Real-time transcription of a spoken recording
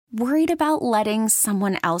Worried about letting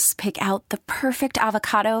someone else pick out the perfect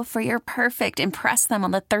avocado for your perfect impress them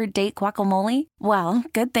on the third date guacamole? Well,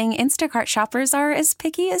 good thing Instacart shoppers are as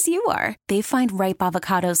picky as you are. They find ripe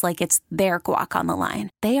avocados like it's their guac on the line.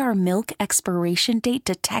 They are milk expiration date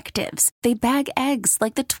detectives. They bag eggs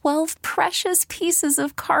like the 12 precious pieces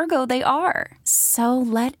of cargo they are. So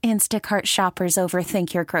let Instacart shoppers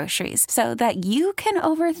overthink your groceries so that you can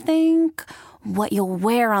overthink what you'll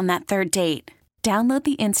wear on that third date. Download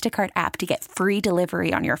the Instacart app to get free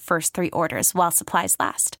delivery on your first 3 orders while supplies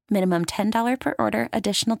last. Minimum $10 per order.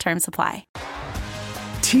 Additional terms apply.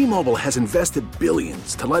 T-Mobile has invested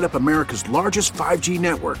billions to light up America's largest 5G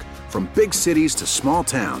network, from big cities to small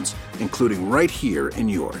towns, including right here in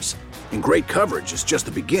yours. And great coverage is just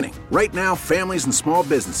the beginning. Right now, families and small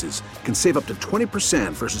businesses can save up to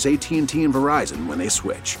 20% versus AT&T and Verizon when they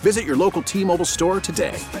switch. Visit your local T-Mobile store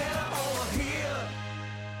today.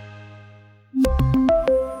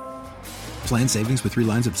 Plan savings with 3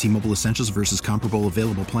 lines of T-Mobile Essentials versus comparable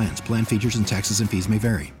available plans. Plan features and taxes and fees may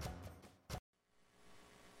vary.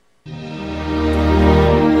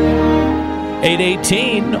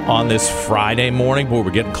 $8:18 on this Friday morning, boy,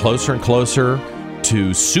 we're getting closer and closer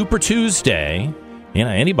to Super Tuesday. You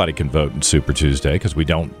know, anybody can vote in Super Tuesday because we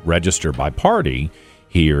don't register by party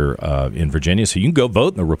here in Virginia. So you can go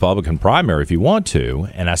vote in the Republican primary if you want to.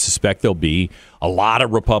 And I suspect there'll be a lot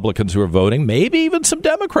of Republicans who are voting, maybe even some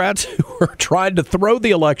Democrats who are trying to throw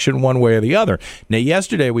the election one way or the other. Now,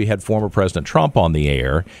 yesterday we had former President Trump on the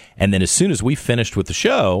air. And then as soon as we finished with the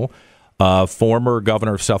show, former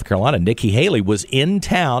governor of South Carolina, Nikki Haley, was in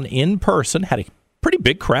town in person, had a pretty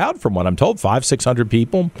big crowd from what I'm told, 500-600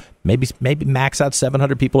 people, maybe max out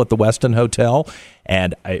 700 people at the Westin Hotel.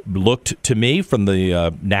 And it looked to me from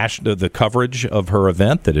the coverage of her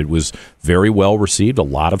event that it was very well received, a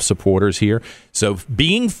lot of supporters here. So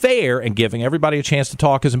being fair and giving everybody a chance to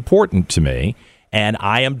talk is important to me. And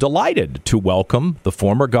I am delighted to welcome the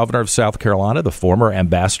former governor of South Carolina, the former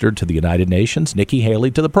ambassador to the United Nations, Nikki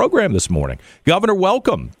Haley, to the program this morning. Governor,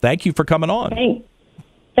 welcome. Thank you for coming on.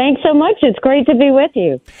 Thanks so much. It's great to be with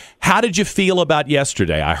you. How did you feel about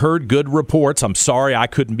yesterday? I heard good reports. I'm sorry I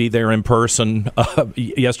couldn't be there in person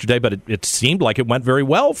yesterday, but it seemed like it went very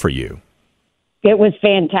well for you. It was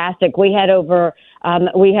fantastic. We had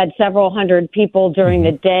we had several hundred people during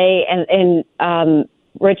the day in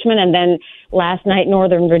Richmond, and then last night,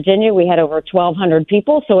 Northern Virginia, we had over 1,200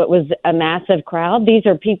 people. So it was a massive crowd. These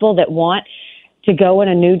are people that want to go in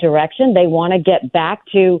a new direction. They want to get back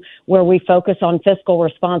to where we focus on fiscal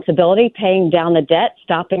responsibility, paying down the debt,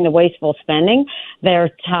 stopping the wasteful spending. They're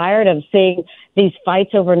tired of seeing these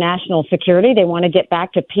fights over national security. They want to get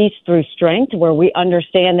back to peace through strength, where we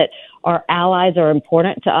understand that our allies are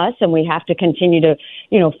important to us and we have to continue to,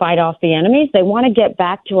 fight off the enemies. They want to get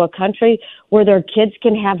back to a country where their kids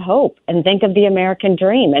can have hope and think of the American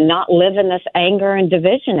dream and not live in this anger and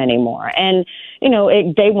division anymore. And,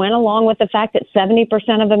 they went along with the fact that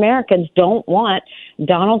 70% of Americans don't want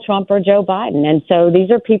Donald Trump or Joe Biden. And so these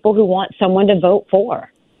are people who want someone to vote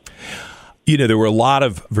for. There were a lot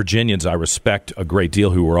of Virginians I respect a great deal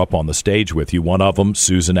who were up on the stage with you. One of them,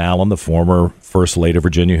 Susan Allen, the former First Lady of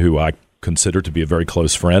Virginia, who I consider to be a very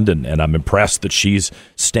close friend, and I'm impressed that she's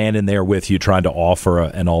standing there with you trying to offer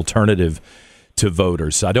an alternative to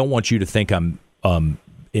voters. I don't want you to think I'm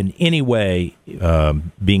in any way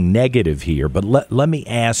being negative here, but let me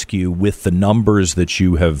ask you, with the numbers that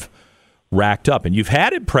you have racked up, and you've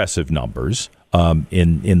had impressive numbers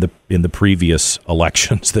in the previous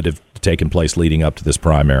elections that have taken place leading up to this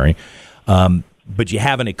primary, but you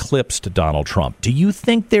haven't eclipsed Donald Trump. Do you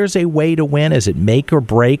think there's a way to win? Is it make or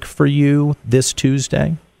break for you this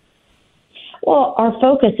Tuesday? Well, our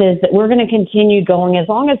focus is that we're going to continue going. As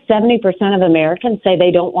long as 70% of Americans say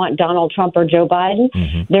they don't want Donald Trump or Joe Biden,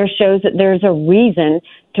 there shows that there's a reason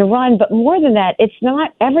to run. But more than that, it's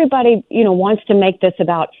not everybody, wants to make this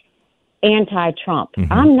about anti-Trump.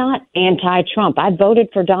 I'm not anti-Trump. I voted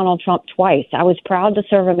for Donald Trump twice. I was proud to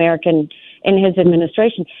serve America in his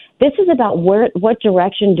administration. This is about what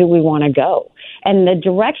direction do we want to go? And the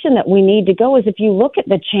direction that we need to go is, if you look at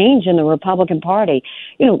the change in the Republican Party,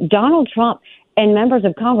 Donald Trump and members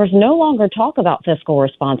of Congress no longer talk about fiscal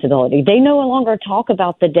responsibility. They no longer talk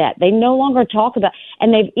about the debt. They no longer talk about,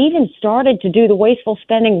 and they've even started to do the wasteful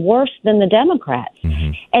spending worse than the Democrats.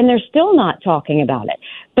 And they're still not talking about it.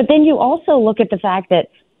 But then you also look at the fact that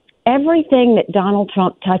everything that Donald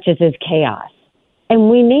Trump touches is chaos. And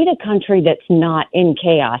we need a country that's not in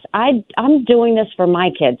chaos. I'm doing this for my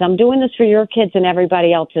kids. I'm doing this for your kids and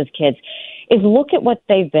everybody else's kids, is look at what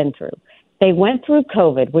they've been through. They went through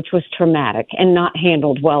COVID, which was traumatic and not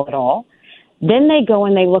handled well at all. Then they go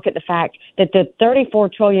and they look at the fact that the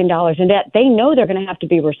 $34 trillion in debt, they know they're going to have to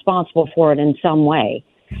be responsible for it in some way.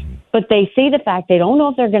 But they see the fact they don't know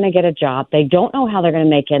if they're going to get a job. They don't know how they're going to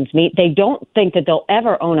make ends meet. They don't think that they'll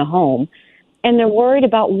ever own a home. And they're worried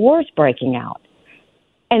about wars breaking out.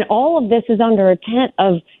 And all of this is under a tent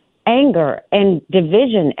of anger and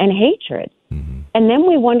division and hatred. And then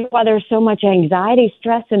we wonder why there's so much anxiety,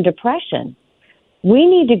 stress, and depression. We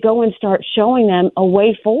need to go and start showing them a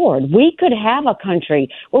way forward. We could have a country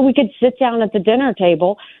where we could sit down at the dinner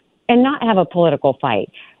table and not have a political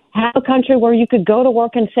fight. Have a country where you could go to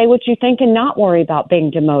work and say what you think and not worry about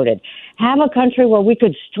being demoted. Have a country where we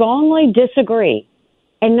could strongly disagree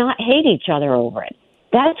and not hate each other over it.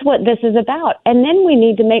 That's what this is about. And then we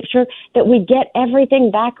need to make sure that we get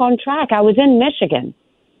everything back on track. I was in Michigan.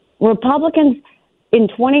 Republicans in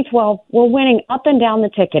 2012 were winning up and down the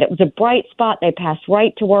ticket. It was a bright spot. They passed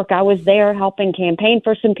right to work. I was there helping campaign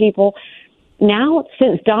for some people. Now,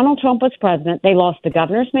 since Donald Trump was president, they lost the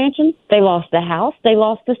governor's mansion, they lost the House, they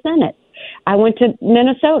lost the Senate. I went to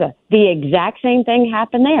Minnesota. The exact same thing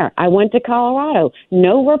happened there. I went to Colorado.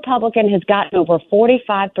 No Republican has gotten over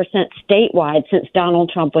 45% statewide since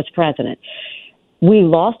Donald Trump was president. We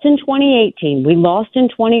lost in 2018. We lost in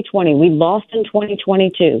 2020. We lost in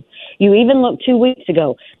 2022. You even look 2 weeks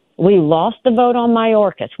ago. We lost the vote on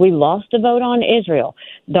Mayorkas. We lost the vote on Israel.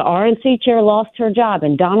 The RNC chair lost her job,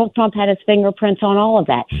 and Donald Trump had his fingerprints on all of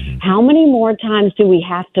that. How many more times do we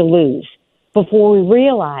have to lose before we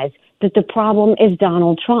realize that the problem is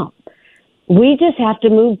Donald Trump? We just have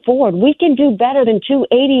to move forward. We can do better than two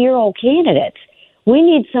 80-year-old candidates. We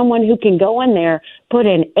need someone who can go in there, put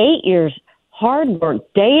in 8 years, hard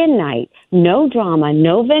work, day and night, no drama,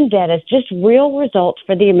 no vendettas, just real results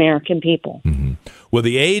for the American people. Well,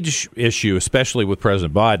 the age issue, especially with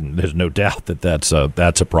President Biden, there's no doubt that that's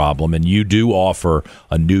a problem. And you do offer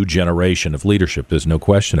a new generation of leadership. There's no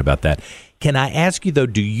question about that. Can I ask you, though,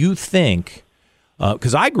 do you think,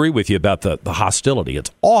 because I agree with you about the hostility.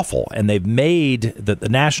 It's awful. And they've made that the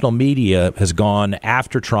national media has gone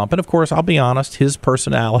after Trump. And, of course, I'll be honest, his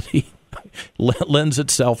personality lends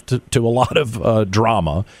itself to a lot of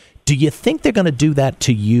drama. Do you think they're going to do that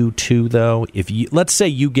to you, too, though? If you, let's say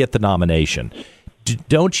you get the nomination,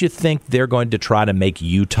 don't you think they're going to try to make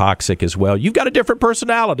you toxic as well? You've got a different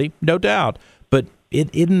personality, no doubt. But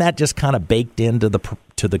isn't that just kind of baked into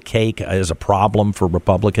the cake as a problem for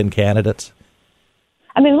Republican candidates?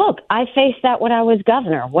 I mean, look, I faced that when I was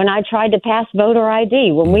governor, when I tried to pass voter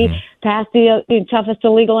ID, when we passed the toughest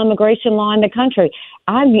illegal immigration law in the country.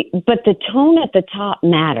 But the tone at the top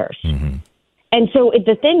matters. And so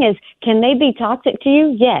the thing is, can they be toxic to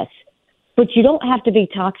you? Yes. But you don't have to be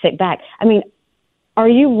toxic back. I mean, are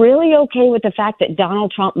you really okay with the fact that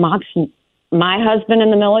Donald Trump mocks my husband in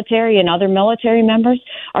the military and other military members?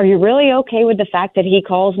 Are you really okay with the fact that he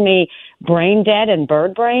calls me brain dead and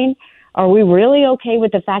bird brain? Are we really okay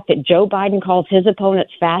with the fact that Joe Biden calls his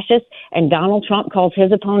opponents fascists and Donald Trump calls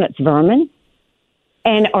his opponents vermin?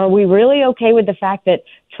 And are we really okay with the fact that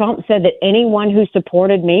Trump said that anyone who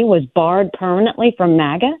supported me was barred permanently from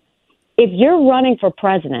MAGA? If you're running for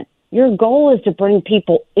president, your goal is to bring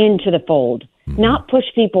people into the fold, not push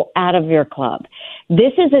people out of your club.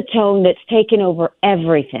 This is a tone that's taken over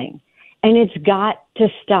everything, and it's got to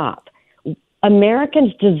stop.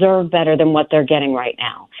 Americans deserve better than what they're getting right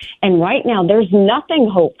now. And right now, there's nothing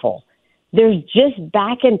hopeful. There's just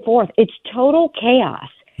back and forth. It's total chaos.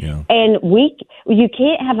 Yeah. And you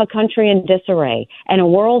can't have a country in disarray and a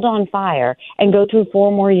world on fire and go through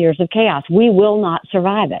 4 more years of chaos. We will not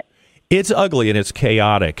survive it. It's ugly and it's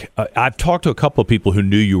chaotic. I've talked to a couple of people who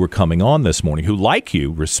knew you were coming on this morning, who, like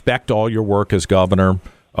you, respect all your work as governor,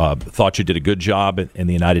 thought you did a good job in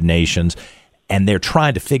the United Nations, and they're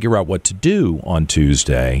trying to figure out what to do on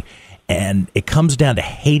Tuesday. And it comes down to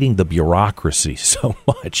hating the bureaucracy so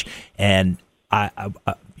much. And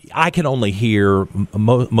I can only hear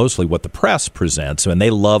mostly what the press presents, and they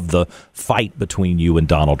love the fight between you and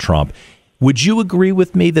Donald Trump. Would you agree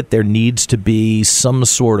with me that there needs to be some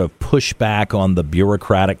sort of pushback on the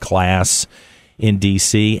bureaucratic class in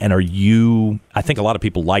D.C.? And I think a lot of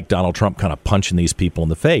people like Donald Trump kind of punching these people in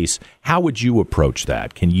the face. How would you approach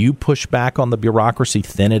that? Can you push back on the bureaucracy,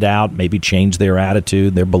 thin it out, maybe change their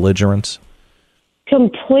attitude, their belligerence?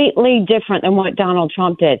 Completely different than what Donald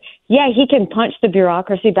Trump did. Yeah, he can punch the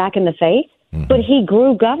bureaucracy back in the face, but he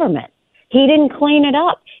grew government. He didn't clean it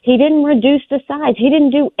up. He didn't reduce the size. He didn't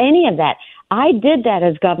do any of that. I did that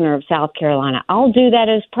as governor of South Carolina. I'll do that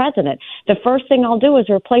as president. The first thing I'll do is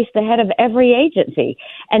replace the head of every agency.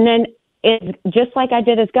 And then is just like I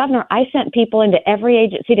did as governor. I sent people into every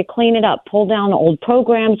agency to clean it up, pull down old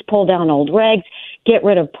programs, pull down old regs, get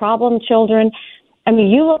rid of problem children. I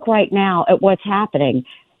mean, you look right now at what's happening.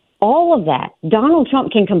 All of that. Donald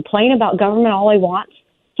Trump can complain about government all he wants.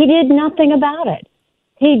 He did nothing about it.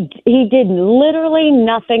 He did literally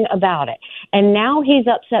nothing about it. And now he's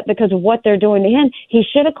upset because of what they're doing to him. He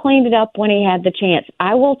should have cleaned it up when he had the chance.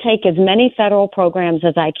 I will take as many federal programs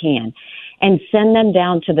as I can and send them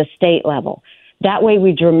down to the state level. That way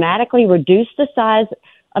we dramatically reduce the size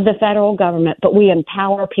of the federal government, but we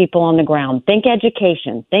empower people on the ground. Think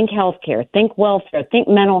education, think healthcare, think welfare, think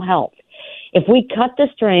mental health. If we cut the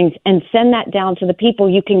strings and send that down to the people,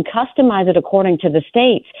 you can customize it according to the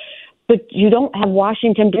states, but you don't have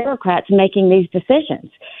Washington bureaucrats making these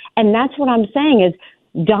decisions. And that's what I'm saying is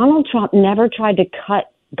Donald Trump never tried to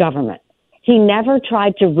cut government. He never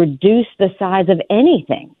tried to reduce the size of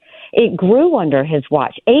anything. It grew under his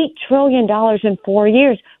watch, $8 trillion in 4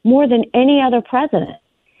 years, more than any other president.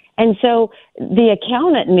 And so the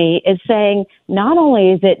accountant in me is saying not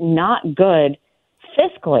only is it not good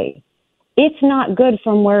fiscally, it's not good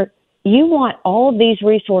from where you want all of these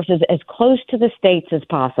resources as close to the states as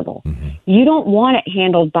possible. Mm-hmm. You don't want it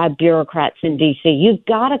handled by bureaucrats in D.C. You've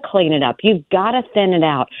got to clean it up. You've got to thin it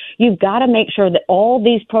out. You've got to make sure that all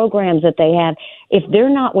these programs that they have, if they're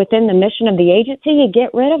not within the mission of the agency, you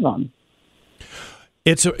get rid of them.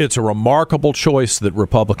 It's a remarkable choice that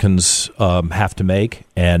Republicans have to make,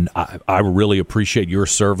 and I really appreciate your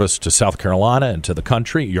service to South Carolina and to the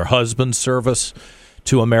country, your husband's service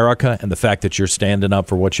to America, and the fact that you're standing up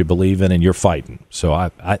for what you believe in and you're fighting. So I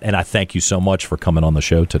thank you so much for coming on the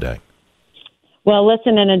show today. Well,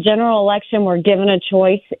 listen, in a general election, we're given a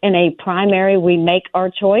choice. In a primary, we make our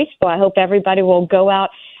choice. So I hope everybody will go out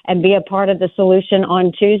and be a part of the solution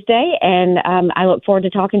on Tuesday. And I look forward to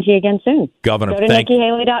talking to you again soon. Governor, go to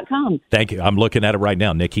NikkiHaley.com. Thank you. I'm looking at it right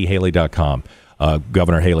now, NikkiHaley.com.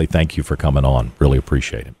 Governor Haley, thank you for coming on. Really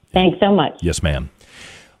appreciate it. Thanks so much. Yes, ma'am.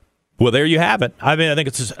 Well, there you have it. I mean, I think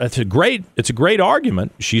it's a great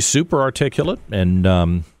argument. She's super articulate, and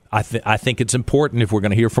I think it's important if we're going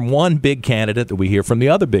to hear from one big candidate that we hear from the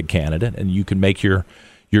other big candidate, and you can make your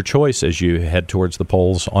choice as you head towards the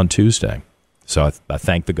polls on Tuesday. So I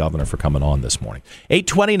thank the governor for coming on this morning.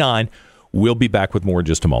 8:29. We'll be back with more in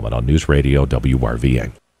just a moment on News Radio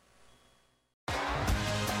WRVA.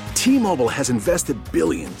 T-Mobile has invested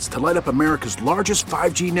billions to light up America's largest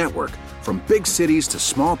 5G network, from big cities to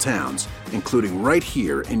small towns, including right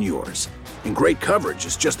here in yours. And great coverage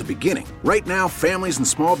is just the beginning. Right now, families and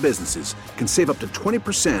small businesses can save up to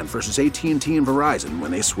 20% versus AT&T and Verizon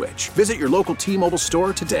when they switch. Visit your local T-Mobile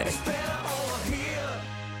store today.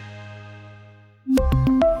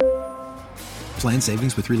 Plan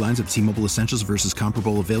savings with 3 lines of T-Mobile Essentials versus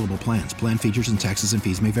comparable available plans. Plan features and taxes and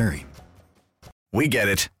fees may vary. We get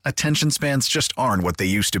it. Attention spans just aren't what they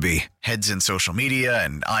used to be. Heads in social media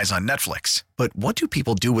and eyes on Netflix. But what do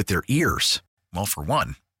people do with their ears? Well, for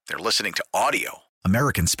one, they're listening to audio.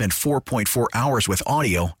 Americans spend 4.4 hours with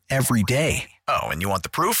audio every day. Oh, and you want the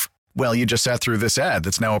proof? Well, you just sat through this ad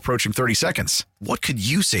that's now approaching 30 seconds. What could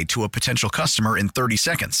you say to a potential customer in 30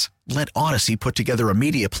 seconds? Let Odyssey put together a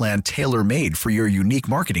media plan tailor-made for your unique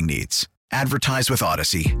marketing needs. Advertise with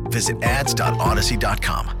Odyssey. Visit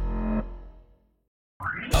ads.odyssey.com.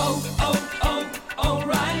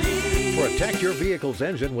 O'Reilly. Protect your vehicle's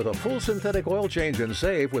engine with a full synthetic oil change and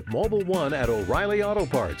save with Mobile One at O'Reilly Auto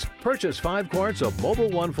Parts. Purchase 5 quarts of Mobile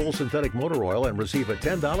One full synthetic motor oil and receive a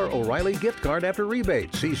 $10 O'Reilly gift card after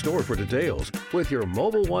rebate. See store for details. With your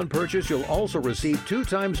Mobile One purchase, you'll also receive 2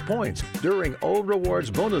 times points during O Rewards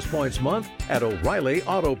Bonus Points Month at O'Reilly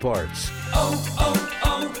Auto Parts.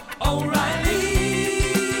 O'Reilly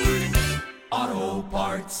Auto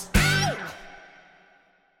Parts.